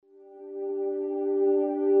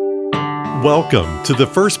Welcome to the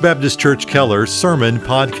First Baptist Church Keller Sermon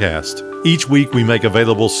Podcast. Each week we make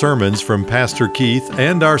available sermons from Pastor Keith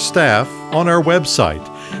and our staff on our website,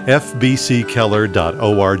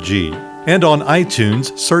 fbckeller.org. And on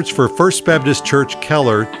iTunes, search for First Baptist Church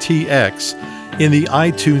Keller TX in the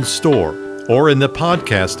iTunes Store or in the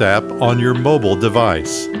podcast app on your mobile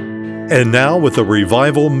device. And now with a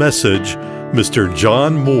revival message, Mr.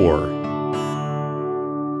 John Moore.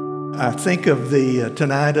 I think of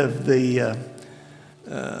tonight of the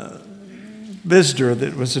visitor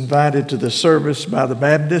that was invited to the service by the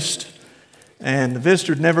Baptist, and the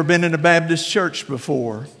visitor had never been in a Baptist church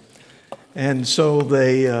before, and so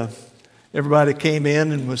everybody came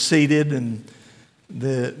in and was seated, and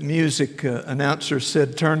the music announcer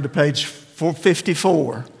said, "Turn to page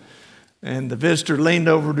 454," and the visitor leaned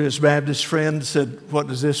over to his Baptist friend and said, "What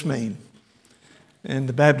does this mean?" And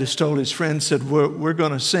the Baptist told his friend, said, we're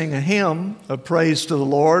going to sing a hymn of praise to the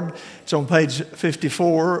Lord. It's on page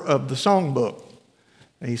 54 of the songbook.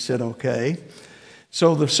 And he said, okay.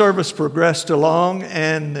 So the service progressed along,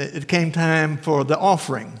 and it came time for the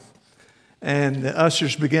offering. And the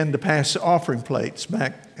ushers began to pass the offering plates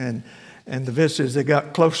back. And the visitor, as they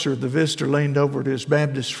got closer, the visitor leaned over to his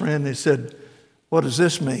Baptist friend and he said, "What does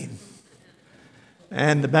this mean?"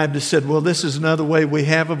 And the Baptist said, "Well, this is another way we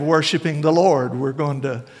have of worshiping the Lord. We're going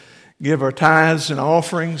to give our tithes and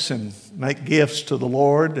offerings and make gifts to the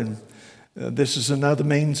Lord, and this is another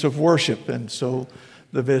means of worship." And so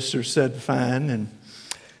the visitor said, fine. And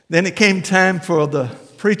then it came time for the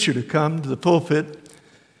preacher to come to the pulpit,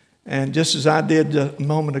 and just as I did a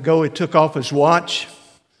moment ago, he took off his watch,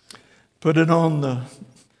 put it on the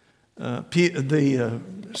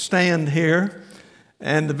stand here,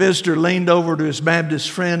 and the visitor leaned over to his Baptist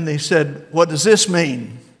friend and he said, "What does this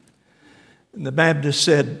mean?" And the Baptist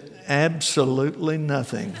said, "Absolutely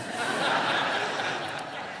nothing."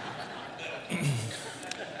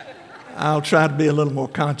 I'll try to be a little more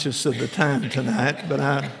conscious of the time tonight, but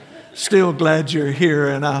I'm still glad you're here,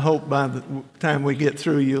 and I hope by the time we get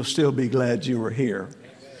through, you'll still be glad you were here.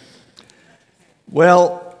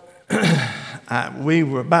 Well, we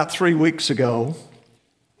were about 3 weeks ago.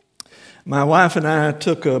 My wife and I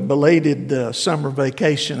took a belated summer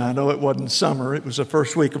vacation. I know it wasn't summer. It was the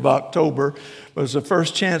first week of October. It was the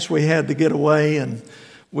first chance we had to get away, and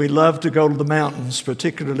we love to go to the mountains,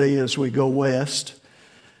 particularly as we go west.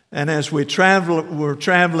 And as we're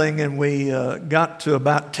traveling, and we got to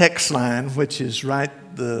about Texline, which is right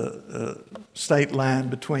the state line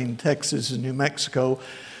between Texas and New Mexico,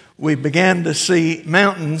 we began to see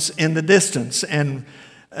mountains in the distance. And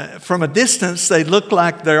from a distance, they look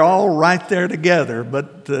like they're all right there together,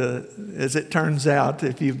 but as it turns out,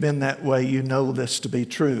 if you've been that way, you know this to be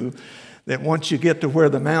true, that once you get to where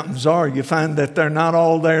the mountains are, you find that they're not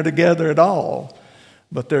all there together at all,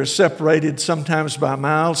 but they're separated sometimes by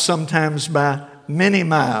miles, sometimes by many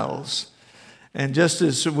miles. And just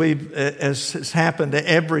as has happened to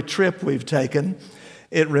every trip we've taken,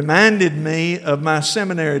 it reminded me of my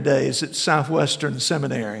seminary days at Southwestern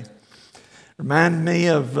Seminary. Remind me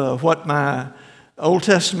of what my Old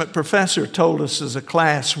Testament professor told us as a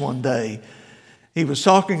class one day. He was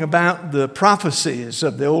talking about the prophecies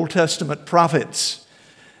of the Old Testament prophets.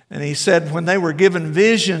 And he said when they were given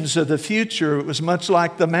visions of the future, it was much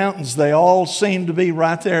like the mountains. They all seemed to be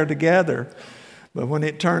right there together. But when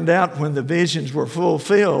it turned out, when the visions were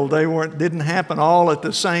fulfilled, they didn't happen all at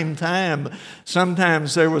the same time.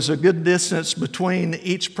 Sometimes there was a good distance between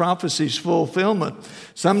each prophecy's fulfillment.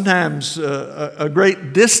 Sometimes a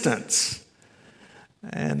great distance.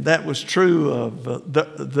 And that was true of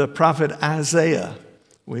the prophet Isaiah.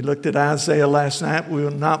 We looked at Isaiah last night. We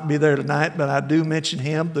will not be there tonight, but I do mention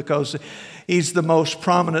him because he's the most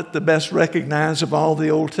prominent, the best recognized of all the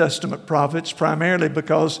Old Testament prophets, primarily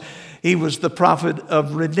because he was the prophet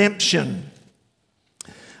of redemption.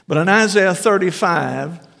 But in Isaiah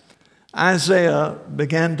 35, Isaiah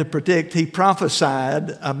began to predict, he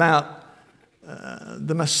prophesied about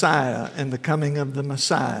the Messiah and the coming of the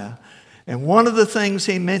Messiah. And one of the things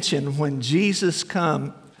he mentioned when Jesus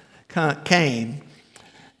came,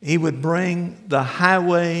 he would bring the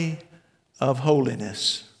highway of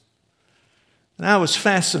holiness. And I was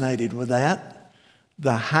fascinated with that,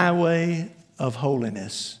 the highway of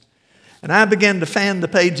holiness. And I began to fan the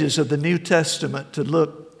pages of the New Testament to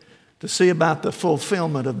look to see about the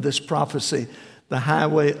fulfillment of this prophecy, the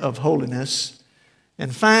highway of holiness.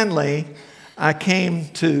 And finally, I came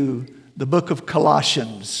to the book of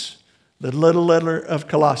Colossians, the little letter of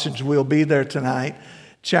Colossians. We'll be there tonight,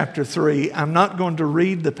 chapter 3. I'm not going to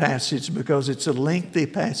read the passage because it's a lengthy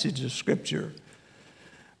passage of Scripture.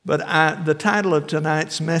 But the title of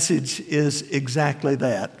tonight's message is exactly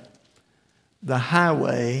that, the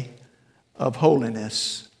highway of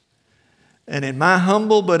holiness. And in my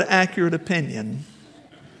humble but accurate opinion,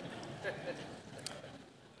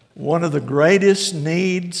 one of the greatest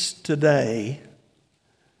needs today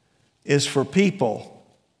is for people,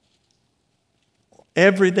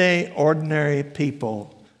 everyday, ordinary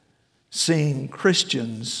people, seeing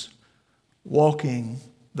Christians walking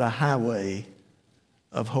the highway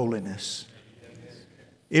of holiness.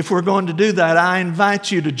 If we're going to do that, I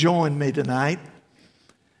invite you to join me tonight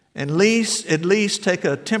and at least take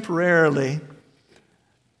a temporarily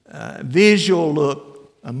visual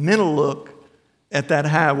look, a mental look at that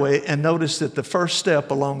highway, and notice that the first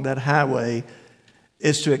step along that highway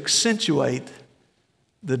is to accentuate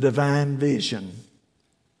the divine vision.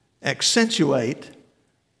 Accentuate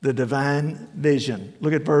the divine vision.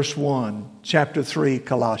 Look at verse 1, chapter 3,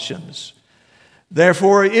 Colossians.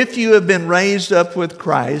 Therefore, if you have been raised up with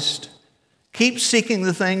Christ, keep seeking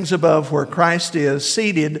the things above where Christ is,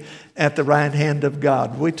 seated at the right hand of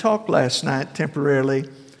God. We talked last night temporarily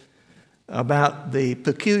about the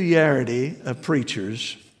peculiarity of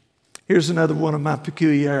preachers. Here's another one of my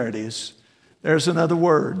peculiarities. There's another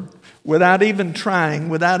word. Without even trying,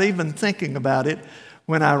 without even thinking about it,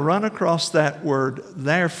 when I run across that word,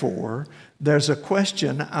 therefore, there's a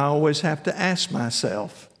question I always have to ask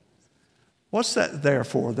myself. What's that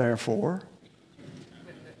therefore?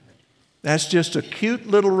 That's just a cute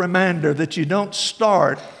little reminder that you don't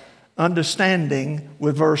start understanding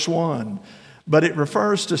with verse 1. But it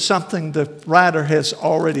refers to something the writer has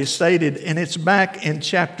already stated, and it's back in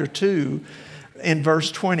chapter 2 in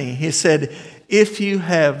verse 20. He said, if you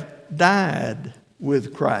have died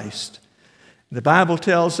with Christ. The Bible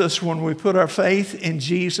tells us when we put our faith in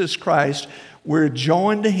Jesus Christ, we're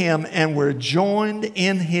joined to Him and we're joined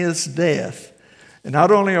in His death. And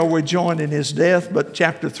not only are we joined in His death, but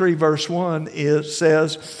chapter 3, verse 1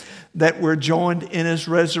 says that we're joined in His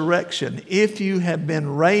resurrection. If you have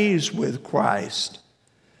been raised with Christ.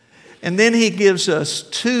 And then He gives us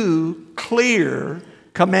two clear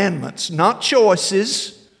commandments, not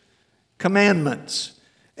choices, commandments.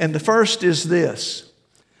 And the first is this.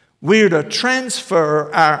 We are to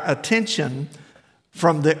transfer our attention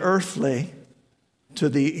from the earthly to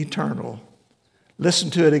the eternal.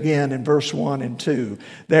 Listen to it again in verse 1 and 2.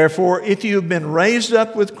 Therefore, if you have been raised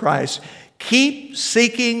up with Christ, keep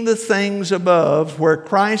seeking the things above where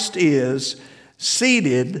Christ is,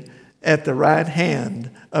 seated at the right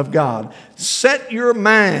hand of God. Set your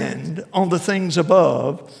mind on the things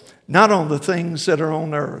above, not on the things that are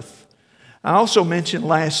on earth. I also mentioned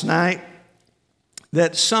last night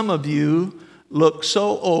that some of you look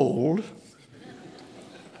so old,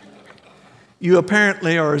 you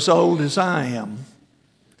apparently are as old as I am.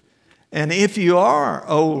 And if you are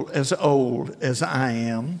old as I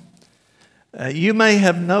am, you may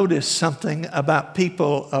have noticed something about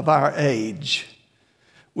people of our age.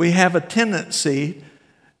 We have a tendency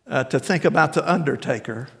to think about the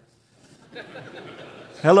undertaker.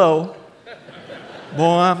 Hello.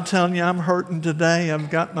 Boy, I'm telling you, I'm hurting today. I've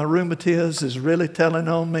got my rheumatiz is really telling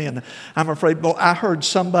on me. And I'm afraid, boy, I heard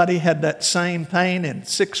somebody had that same pain. In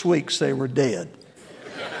 6 weeks, they were dead.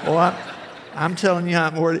 Boy, I'm telling you,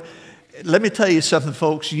 I'm worried. Let me tell you something,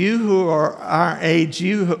 folks. You who are our age,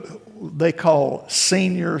 they call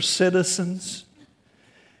senior citizens.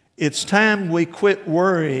 It's time we quit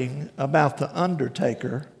worrying about the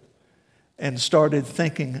undertaker and started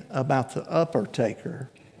thinking about the upper-taker.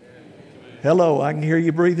 Hello, I can hear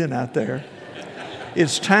you breathing out there.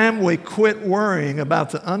 It's time we quit worrying about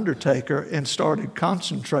the undertaker and started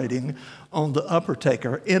concentrating on the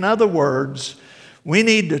upper-taker. In other words, we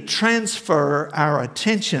need to transfer our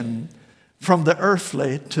attention from the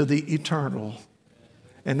earthly to the eternal.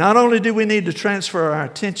 And not only do we need to transfer our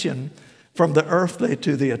attention from the earthly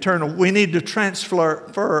to the eternal, we need to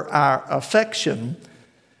transfer our affection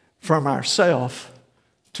from ourself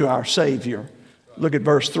to our Savior. Look at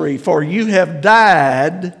verse 3. For you have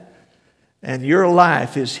died, and your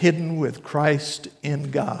life is hidden with Christ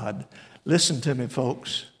in God. Listen to me,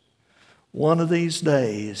 folks. One of these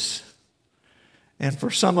days, and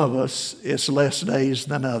for some of us, it's less days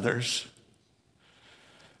than others,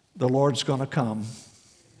 the Lord's going to come.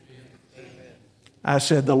 I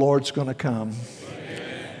said the Lord's going to come.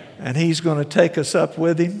 And He's going to take us up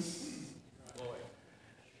with Him.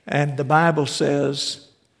 And the Bible says,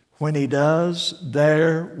 when He does,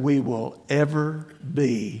 there we will ever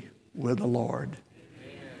be with the Lord.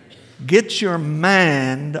 Get your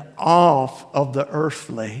mind off of the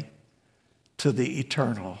earthly to the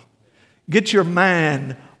eternal. Get your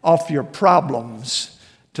mind off your problems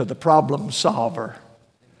to the problem solver.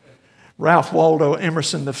 Ralph Waldo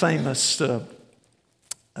Emerson, the famous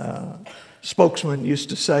spokesman used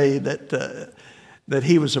to say that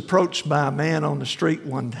he was approached by a man on the street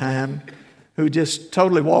one time who just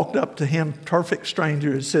totally walked up to him, perfect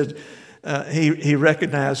stranger, and said, he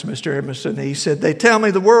recognized Mr. Emerson. He said, "They tell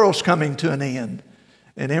me the world's coming to an end."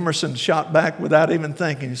 And Emerson shot back without even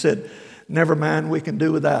thinking. He said, "Never mind, we can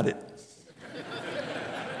do without it."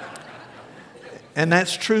 And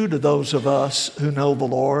that's true to those of us who know the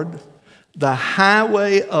Lord. The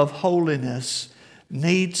highway of holiness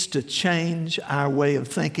needs to change our way of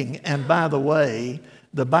thinking. And by the way,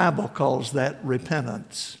 the Bible calls that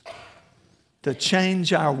repentance. To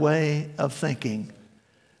change our way of thinking.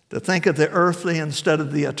 To think of the earthly instead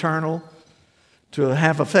of the eternal. To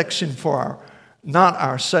have affection for not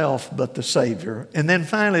ourself, but the Savior. And then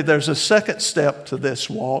finally, there's a second step to this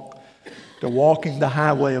walk, to walking the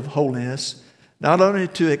highway of holiness. Not only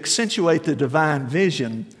to accentuate the divine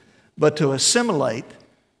vision, but to assimilate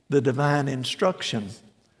the divine instruction.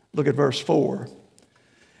 Look at verse 4.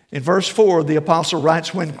 In verse 4, the apostle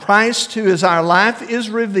writes, "When Christ, who is our life, is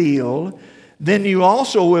revealed, then you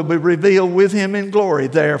also will be revealed with him in glory.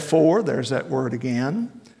 Therefore," there's that word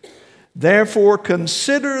again, "therefore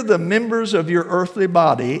consider the members of your earthly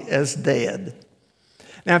body as dead."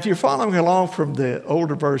 Now, if you're following along from the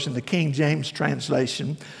older version, the King James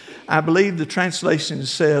translation, I believe the translation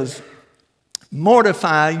says,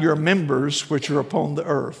 "Mortify your members which are upon the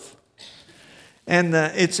earth." And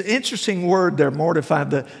it's an interesting word there, mortify.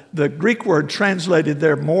 The Greek word translated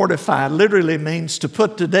there, mortify, literally means to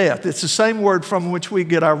put to death. It's the same word from which we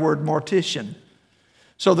get our word mortician.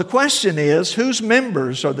 So the question is, whose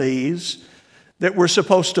members are these that we're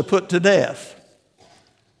supposed to put to death?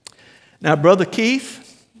 Now, Brother Keith,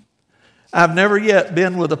 I've never yet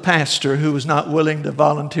been with a pastor who was not willing to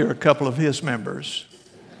volunteer a couple of his members.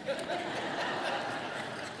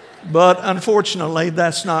 But unfortunately,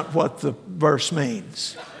 that's not what the verse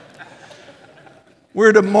means.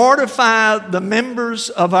 We're to mortify the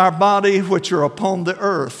members of our body which are upon the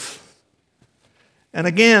earth. And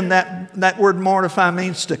again, that word mortify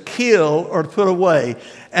means to kill or to put away.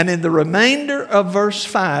 And in the remainder of verse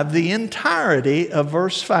 5, the entirety of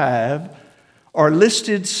verse 5, are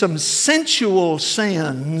listed some sensual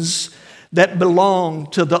sins that belong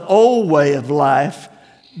to the old way of life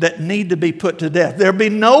that need to be put to death. There'll be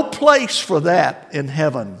no place for that in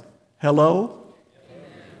heaven. Hello?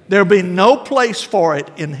 There'll be no place for it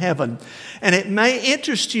in heaven. And it may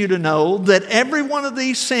interest you to know that every one of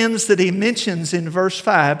these sins that he mentions in verse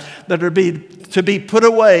 5 that are to be put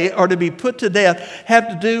away or to be put to death have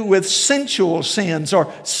to do with sensual sins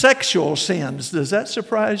or sexual sins. Does that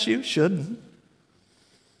surprise you? Shouldn't.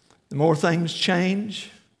 The more things change,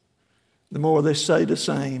 the more they stay the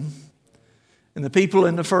same. And the people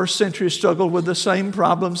in the first century struggled with the same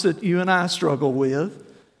problems that you and I struggle with.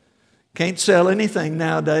 Can't sell anything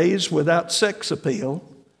nowadays without sex appeal,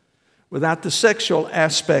 without the sexual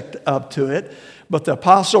aspect up to it. But the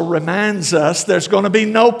apostle reminds us there's going to be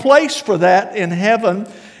no place for that in heaven.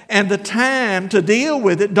 And the time to deal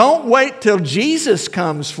with it, don't wait till Jesus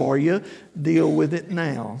comes for you. Deal with it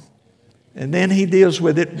now. And then he deals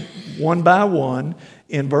with it one by one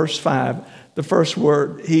in verse 5. The first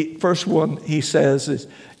one he says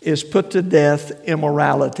is put to death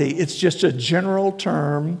immorality. It's just a general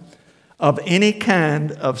term of any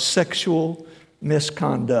kind of sexual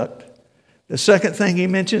misconduct. The second thing he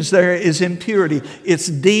mentions there is impurity. It's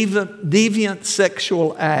deviant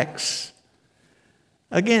sexual acts.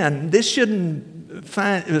 Again, this shouldn't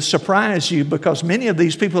surprise you because many of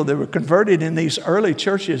these people that were converted in these early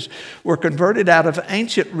churches were converted out of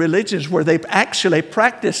ancient religions where they actually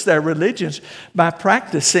practiced their religions by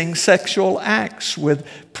practicing sexual acts with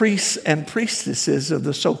priests and priestesses of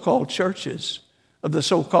the so-called churches, of the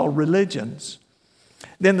so-called religions.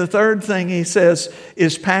 Then the third thing he says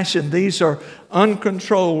is passion. These are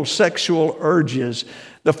uncontrolled sexual urges.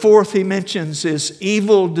 The fourth he mentions is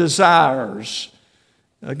evil desires.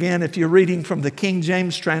 Again, if you're reading from the King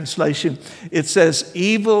James translation, it says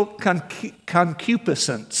evil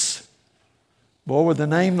concupiscence. Boy, with a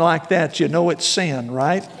name like that, you know it's sin,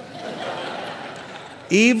 right?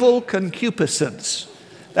 Evil concupiscence.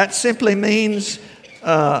 That simply means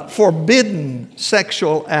forbidden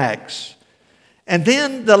sexual acts. And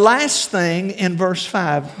then the last thing in verse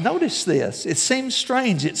 5, notice this. It seems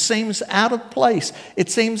strange. It seems out of place.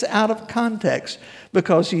 It seems out of context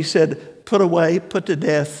because he said, put away, put to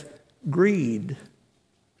death, greed.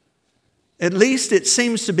 At least it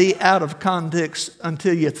seems to be out of context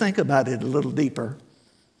until you think about it a little deeper.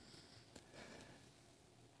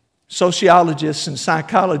 Sociologists and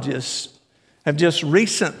psychologists have just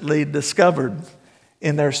recently discovered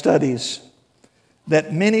in their studies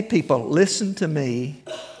that many people, listen to me,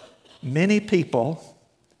 many people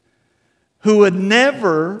who would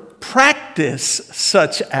never practice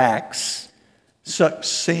such acts, such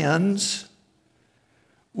sins,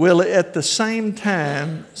 will at the same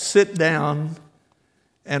time sit down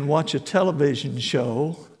and watch a television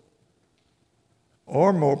show,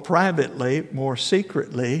 or more privately, more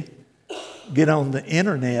secretly, get on the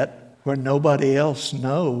internet where nobody else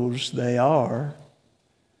knows they are,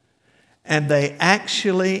 and they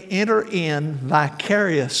actually enter in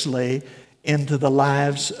vicariously into the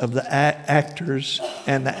lives of the actors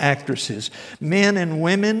and the actresses. Men and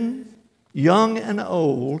women, young and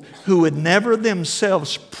old, who would never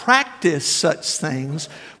themselves practice such things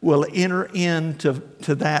will enter into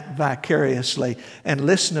that vicariously. And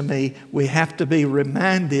listen to me, we have to be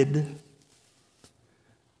reminded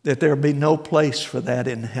that there will be no place for that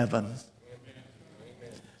in heaven.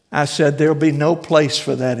 I said there will be no place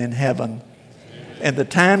for that in heaven. And the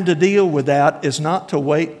time to deal with that is not to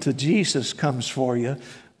wait till Jesus comes for you,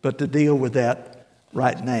 but to deal with that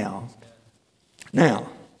right now. Now,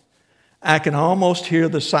 I can almost hear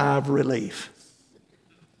the sigh of relief.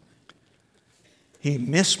 He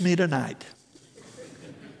missed me tonight.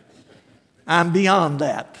 I'm beyond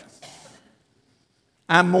that.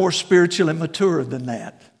 I'm more spiritually mature than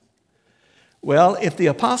that. Well, if the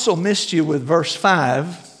apostle missed you with verse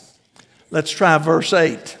 5, let's try verse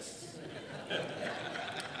 8.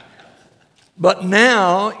 But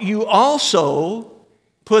now you also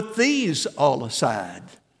put these all aside.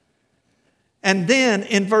 And then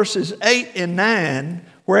in verses 8 and 9,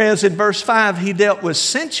 whereas in verse 5 he dealt with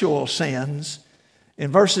sensual sins,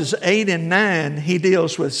 in verses 8 and 9 he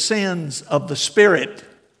deals with sins of the Spirit.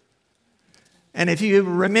 And if you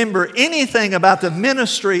remember anything about the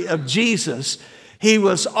ministry of Jesus, he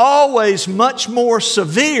was always much more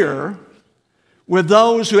severe with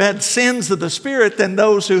those who had sins of the Spirit than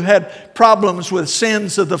those who had problems with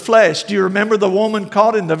sins of the flesh. Do you remember the woman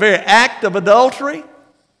caught in the very act of adultery?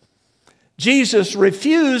 Jesus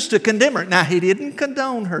refused to condemn her. Now, he didn't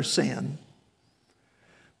condone her sin.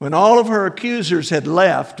 When all of her accusers had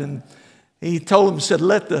left, and he told them, said,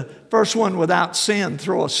 let the first one without sin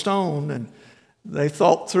throw a stone. And they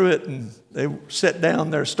thought through it, and they set down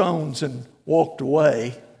their stones and walked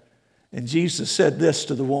away. And Jesus said this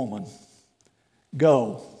to the woman,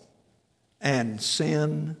 go and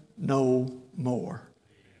sin no more.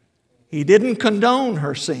 He didn't condone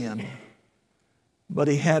her sin, but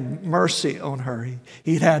he had mercy on her.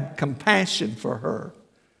 He had compassion for her.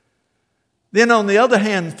 Then on the other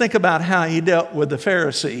hand, think about how he dealt with the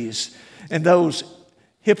Pharisees and those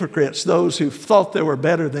hypocrites, those who thought they were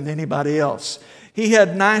better than anybody else. He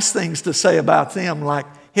had nice things to say about them, like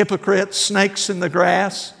hypocrites, snakes in the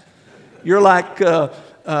grass. You're like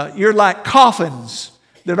coffins.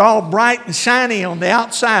 They're all bright and shiny on the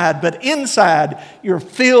outside, but inside you're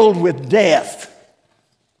filled with death.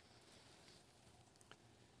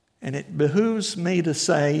 And it behooves me to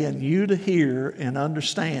say and you to hear and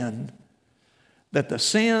understand that the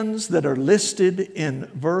sins that are listed in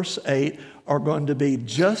verse 8 are going to be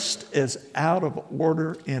just as out of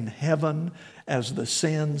order in heaven as the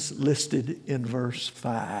sins listed in verse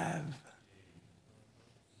 5.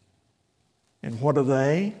 And what are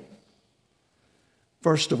they?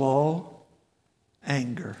 First of all,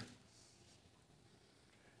 anger.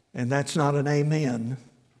 And that's not an amen.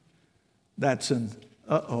 That's an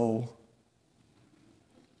uh-oh.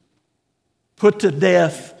 Put to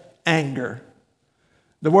death anger.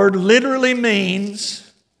 The word literally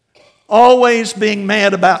means always being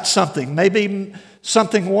mad about something. Maybe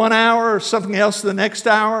something 1 hour or something else the next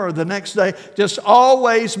hour or the next day. Just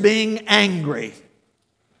always being angry.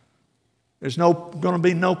 There's going to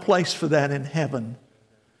be no place for that in heaven.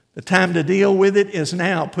 The time to deal with it is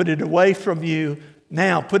now. Put it away from you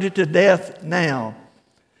now. Put it to death now.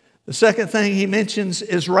 The second thing he mentions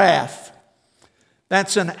is wrath.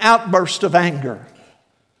 That's an outburst of anger.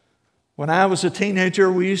 When I was a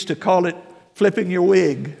teenager, we used to call it flipping your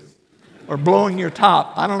wig or blowing your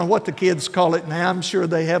top. I don't know what the kids call it now. I'm sure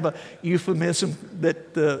they have a euphemism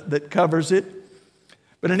that covers it.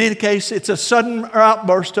 But in any case, it's a sudden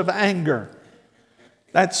outburst of anger.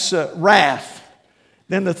 That's wrath.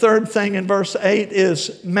 Then the third thing in verse 8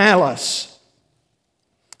 is malice.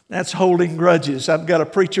 That's holding grudges. I've got a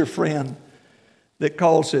preacher friend that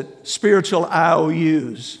calls it spiritual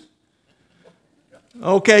IOUs.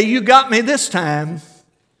 Okay, you got me this time.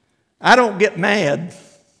 I don't get mad.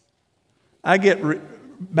 I get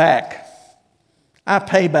back. I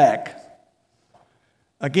pay back.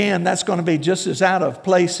 Again, that's going to be just as out of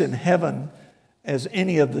place in heaven as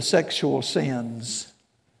any of the sexual sins,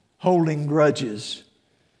 holding grudges.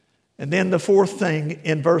 And then the fourth thing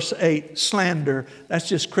in verse 8, slander, that's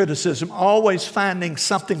just criticism, always finding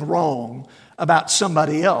something wrong about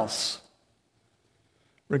somebody else.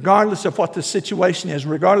 Regardless of what the situation is,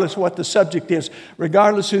 regardless of what the subject is,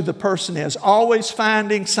 regardless who the person is, always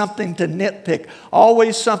finding something to nitpick,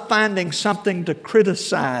 always finding something to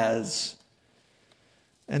criticize.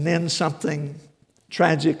 And then something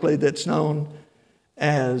tragically that's known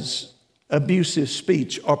as abusive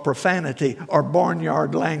speech or profanity or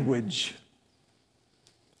barnyard language.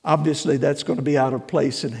 Obviously, that's going to be out of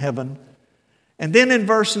place in heaven. And then in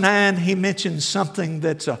verse 9, he mentions something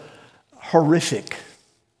that's horrific.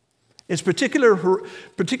 It's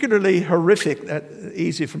particularly horrific, that's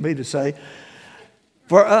easy for me to say,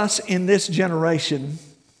 for us in this generation,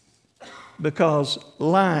 because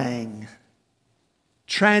lying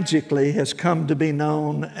tragically has come to be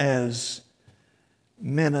known as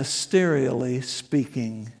ministerially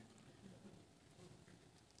speaking.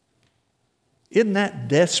 Isn't that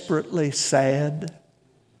desperately sad?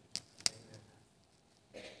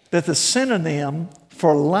 That the synonym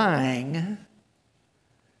for lying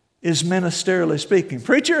is ministerially speaking.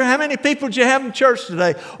 Preacher, how many people did you have in church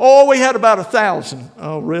today? Oh, we had about 1,000.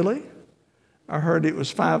 Oh, really? I heard it was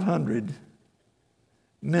 500.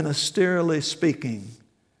 Ministerially speaking.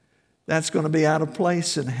 That's going to be out of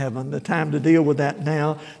place in heaven. The time to deal with that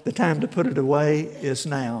now, the time to put it away is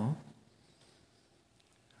now.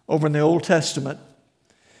 Over in the Old Testament,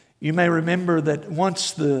 you may remember that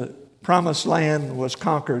once the promised land was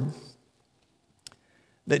conquered,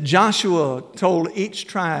 that Joshua told each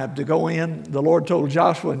tribe to go in. The Lord told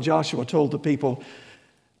Joshua, and Joshua told the people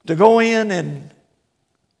to go in and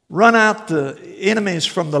run out the enemies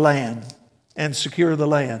from the land and secure the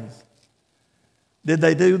land. Did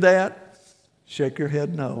they do that? Shake your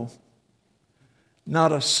head no.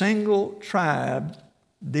 Not a single tribe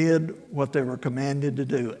did what they were commanded to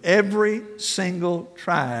do. Every single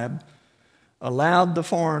tribe allowed the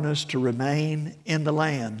foreigners to remain in the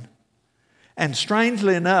land. And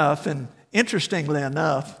strangely enough, and interestingly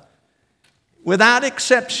enough, without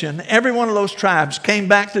exception, every one of those tribes came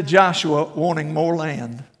back to Joshua wanting more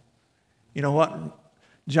land. You know what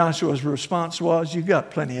Joshua's response was? You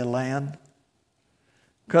got plenty of land.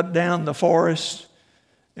 Cut down the forest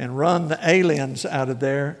and run the aliens out of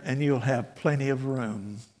there, and you'll have plenty of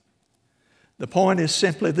room. The point is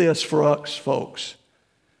simply this for us folks,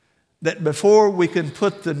 that before we can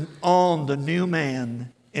put on the new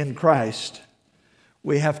man in Christ,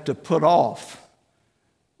 we have to put off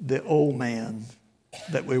the old man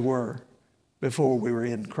that we were before we were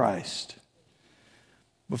in Christ.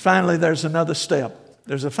 But finally, there's another step.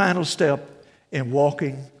 There's a final step in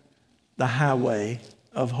walking the highway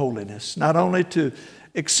of holiness. Not only to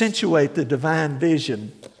accentuate the divine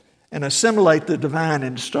vision and assimilate the divine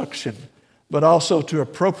instruction, but also to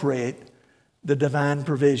appropriate the divine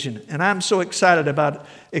provision. And I'm so excited about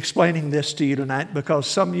explaining this to you tonight because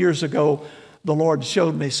some years ago, the Lord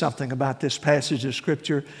showed me something about this passage of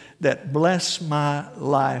Scripture that blessed my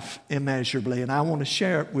life immeasurably. And I want to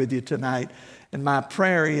share it with you tonight. And my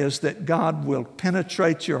prayer is that God will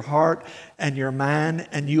penetrate your heart and your mind,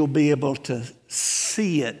 and you'll be able to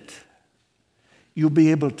see it. You'll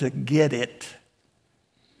be able to get it.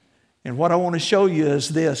 And what I want to show you is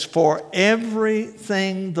this. For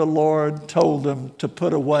everything the Lord told them to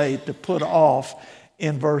put away, to put off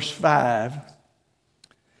in verse 5,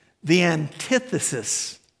 the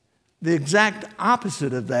antithesis, the exact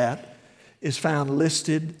opposite of that, is found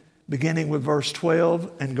listed beginning with verse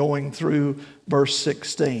 12 and going through verse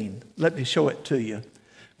 16. Let me show it to you.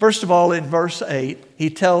 First of all, in verse 8, he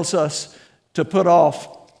tells us to put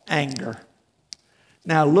off anger.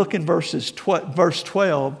 Now look in verse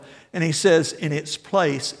 12, and he says, in its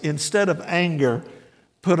place, instead of anger,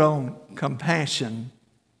 put on compassion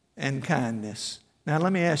and kindness. Now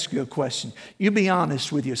let me ask you a question. You be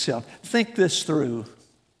honest with yourself. Think this through.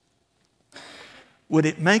 Would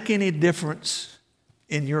it make any difference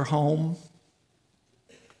in your home?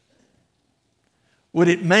 Would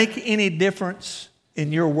it make any difference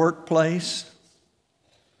in your workplace?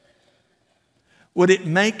 Would it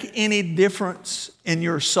make any difference in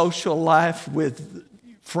your social life with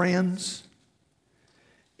friends?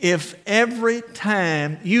 If every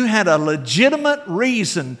time you had a legitimate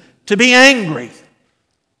reason to be angry,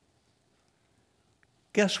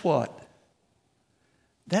 guess what?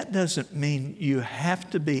 That doesn't mean you have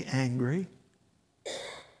to be angry.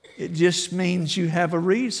 It just means you have a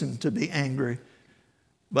reason to be angry.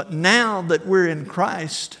 But now that we're in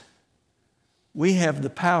Christ, we have the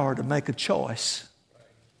power to make a choice.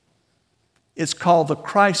 It's called the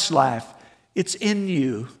Christ life. It's in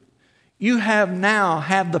you. You have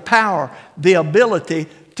the power, the ability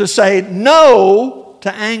to say no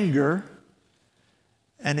to anger,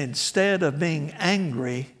 and instead of being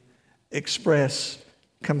angry, express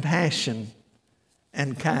compassion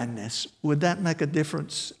and kindness. Would that make a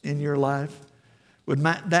difference in your life? Would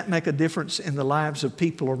that make a difference in the lives of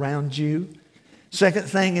people around you? Second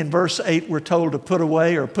thing in verse 8 we're told to put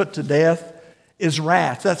away or put to death is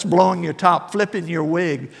wrath. That's blowing your top, flipping your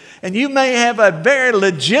wig. And you may have a very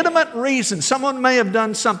legitimate reason. Someone may have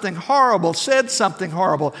done something horrible, said something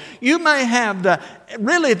horrible. You may have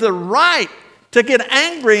the right to get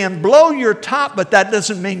angry and blow your top, but that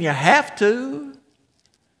doesn't mean you have to.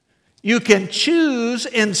 You can choose,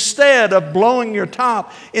 instead of blowing your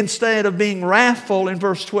top, instead of being wrathful in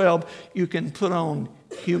verse 12, you can put on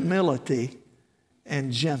humility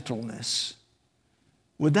and gentleness.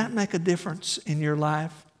 Would that make a difference in your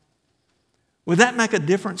life? Would that make a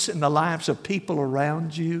difference in the lives of people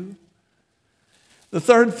around you? The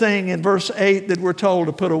third thing in verse 8 that we're told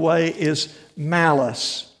to put away is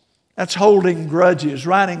malice. That's holding grudges,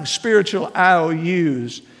 writing spiritual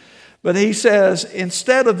IOUs. But he says,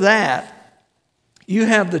 instead of that, you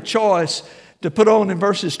have the choice to put on in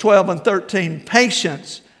verses 12 and 13,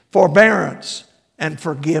 patience, forbearance, and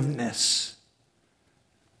forgiveness.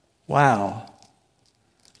 Wow.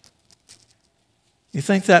 You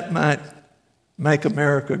think that might make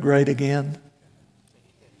America great again?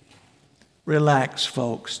 Relax,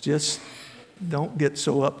 folks. Just don't get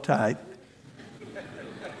so uptight.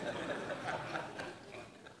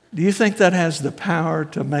 Do you think that has the power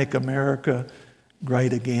to make America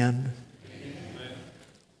great again?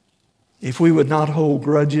 If we would not hold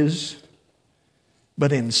grudges,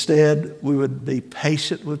 but instead we would be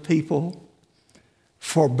patient with people,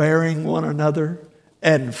 forbearing one another,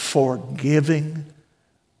 and forgiving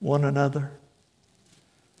one another.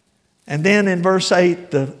 And then in verse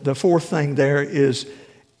 8, the fourth thing there is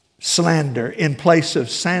slander. In place of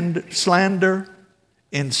slander,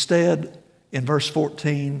 instead, in verse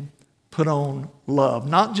 14, put on love.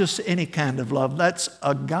 Not just any kind of love. That's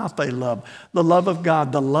agape love. The love of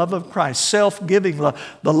God, the love of Christ, self-giving love.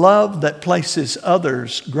 The love that places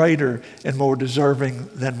others greater and more deserving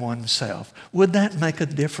than oneself. Would that make a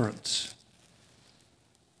difference?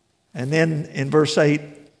 And then in verse 8,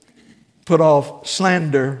 put off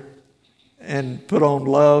slander and put on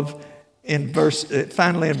love.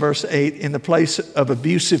 Finally in verse 8, in the place of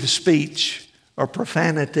abusive speech or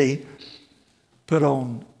profanity, put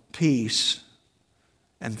on peace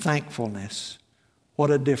and thankfulness.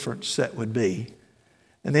 What a difference that would be.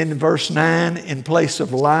 And then in verse 9, in place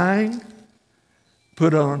of lying,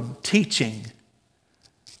 put on teaching.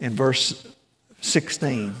 In verse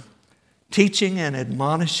 16, teaching and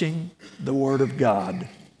admonishing the Word of God.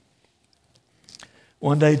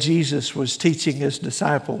 One day Jesus was teaching his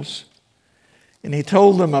disciples, and he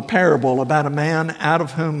told them a parable about a man out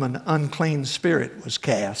of whom an unclean spirit was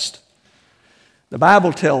cast. The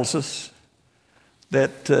Bible tells us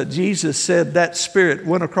that Jesus said that spirit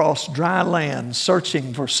went across dry land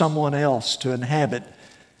searching for someone else to inhabit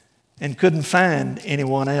and couldn't find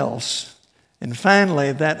anyone else. And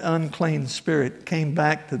finally, that unclean spirit came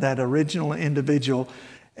back to that original individual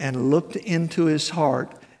and looked into his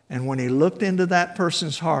heart. And when he looked into that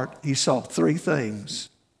person's heart, he saw three things.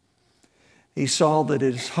 He saw that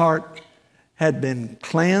his heart had been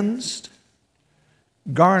cleansed,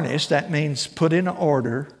 garnished, that means put in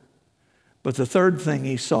order. But the third thing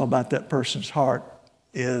he saw about that person's heart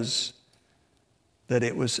is that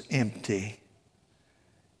it was empty.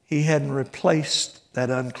 He hadn't replaced that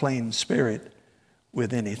unclean spirit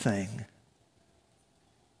with anything.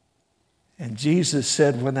 And Jesus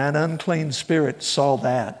said when that unclean spirit saw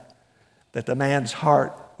that the man's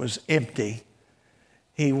heart was empty,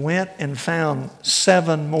 he went and found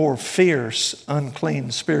 7 more fierce unclean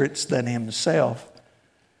spirits than himself.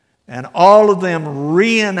 And all of them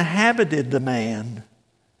re-inhabited the man.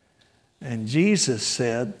 And Jesus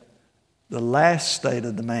said the last state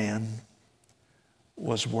of the man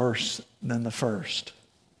was worse than the first.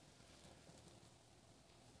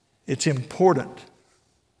 It's important.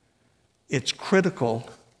 It's critical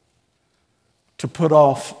to put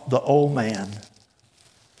off the old man,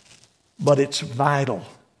 but it's vital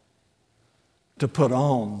to put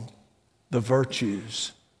on the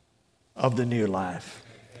virtues of the new life.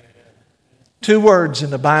 2 words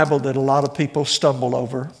in the Bible that a lot of people stumble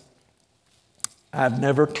over. I've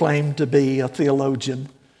never claimed to be a theologian,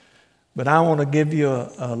 but I want to give you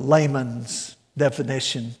a layman's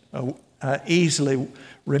definition, a easily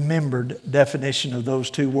remembered definition of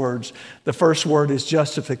those 2 words. The first word is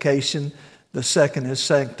justification. The second is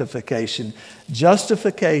sanctification.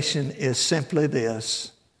 Justification is simply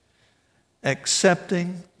this: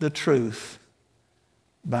 accepting the truth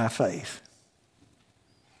by faith.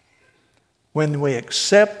 When we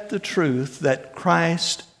accept the truth that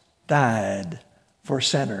Christ died for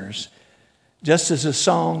sinners, just as the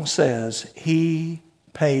song says, He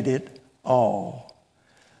paid it all.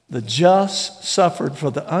 The just suffered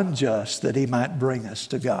for the unjust that He might bring us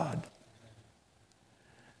to God.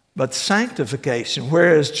 But sanctification,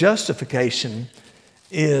 whereas justification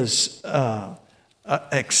is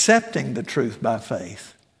accepting the truth by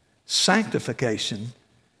faith, sanctification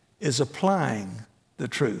is applying the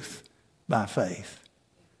truth by faith.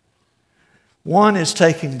 One is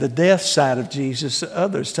taking the death side of Jesus, the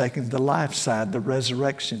other is taking the life side, the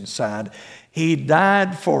resurrection side. He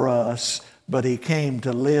died for us, but He came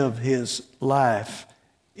to live His life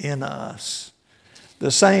in us.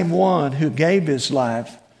 The same one who gave His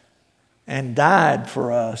life and died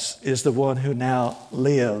for us is the one who now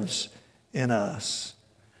lives in us.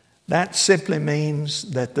 That simply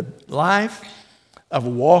means that the life of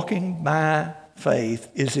walking by faith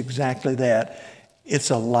is exactly that.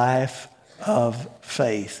 It's a life of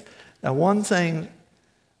faith. Now, one thing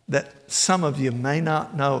that some of you may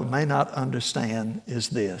not know, may not understand is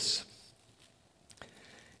this.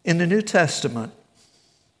 In the New Testament,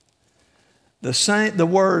 the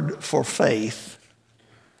word for faith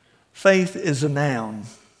is a noun.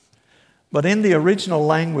 But in the original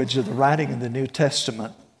language of the writing of the New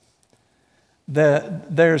Testament,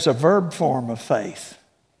 there's a verb form of faith.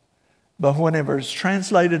 But whenever it's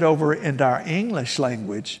translated over into our English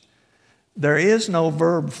language, there is no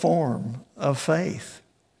verb form of faith.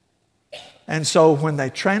 And so when they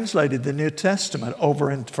translated the New Testament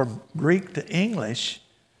over from Greek to English,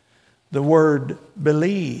 the word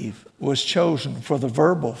believe was chosen for the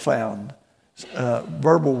verbal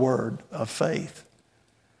word of faith.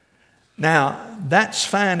 Now, that's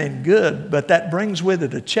fine and good, but that brings with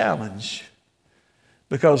it a challenge,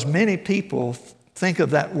 because many people think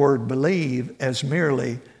of that word believe as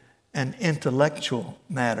merely an intellectual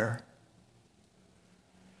matter.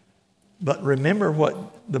 But remember what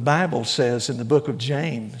the Bible says in the book of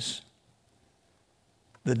James.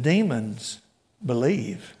 The demons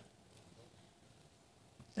believe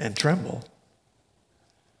and tremble.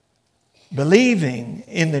 Believing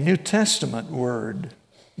in the New Testament word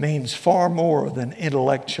means far more than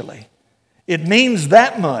intellectually. It means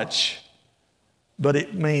that much, but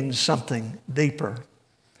it means something deeper.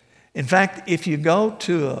 In fact, if you go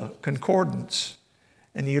to a concordance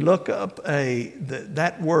and you look up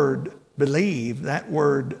that word believe, that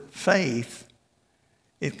word faith,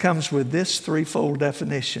 it comes with this threefold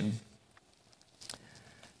definition: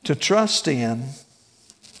 to trust in,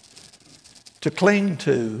 to cling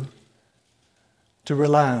to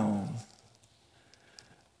rely on.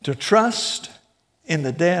 To trust in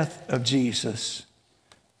the death of Jesus,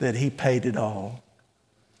 that He paid it all,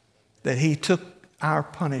 that He took our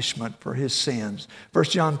punishment for His sins. 1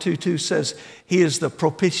 John 2:2 says He is the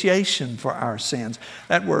propitiation for our sins.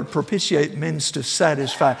 That word propitiate means to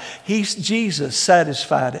satisfy. Jesus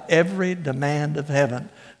satisfied every demand of heaven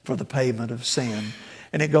for the payment of sin.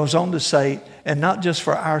 And it goes on to say, and not just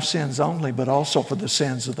for our sins only, but also for the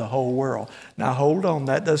sins of the whole world. Now hold on,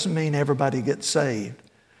 that doesn't mean everybody gets saved.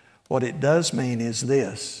 What it does mean is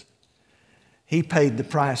this: He paid the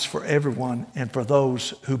price for everyone, and for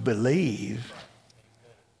those who believe,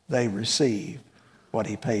 they receive what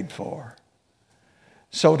He paid for.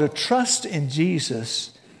 So to trust in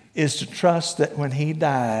Jesus is to trust that when He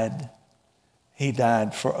died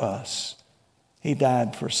for us. He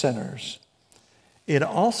died for sinners. It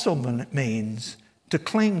also means to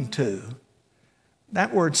cling to.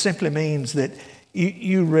 That word simply means that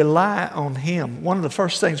you rely on Him. One of the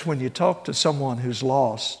first things when you talk to someone who's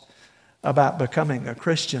lost about becoming a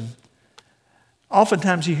Christian,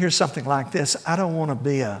 oftentimes you hear something like this: I don't want to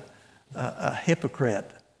be a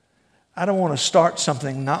hypocrite. I don't want to start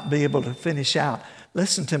something, not be able to finish out.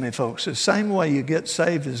 Listen to me, folks. The same way you get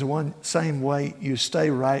saved is the same way you stay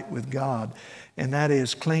right with God, and that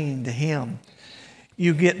is clinging to Him.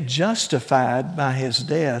 You get justified by His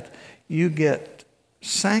death. You get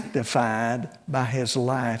sanctified by His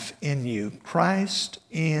life in you. Christ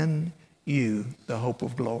in you, the hope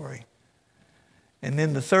of glory. And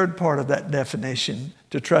then the third part of that definition,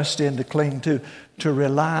 to trust in, to cling to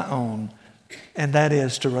rely on, and that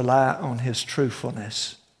is to rely on His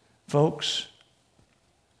truthfulness. Folks,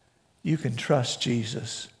 you can trust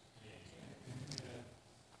Jesus.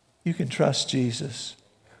 You can trust Jesus.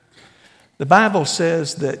 The Bible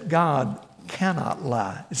says that God cannot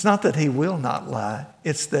lie. It's not that He will not lie.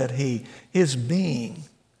 It's that His being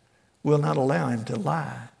will not allow Him to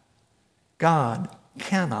lie. God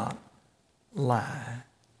cannot lie.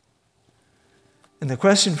 And the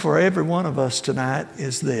question for every one of us tonight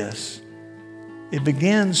is this.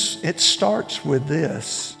 It starts with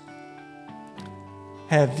this.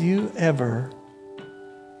 Have you ever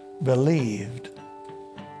believed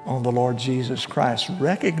on the Lord Jesus Christ,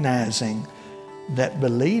 recognizing that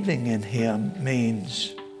believing in Him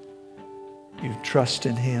means you trust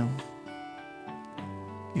in Him,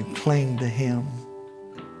 you cling to Him,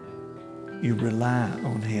 you rely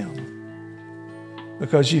on Him.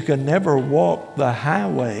 Because you can never walk the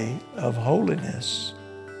highway of holiness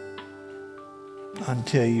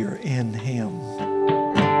until you're in Him.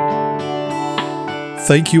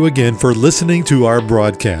 Thank you again for listening to our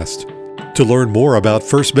broadcast. To learn more about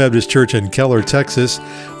First Baptist Church in Keller, Texas,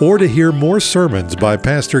 or to hear more sermons by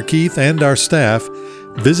Pastor Keith and our staff,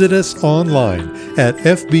 visit us online at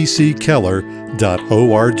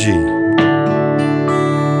fbckeller.org.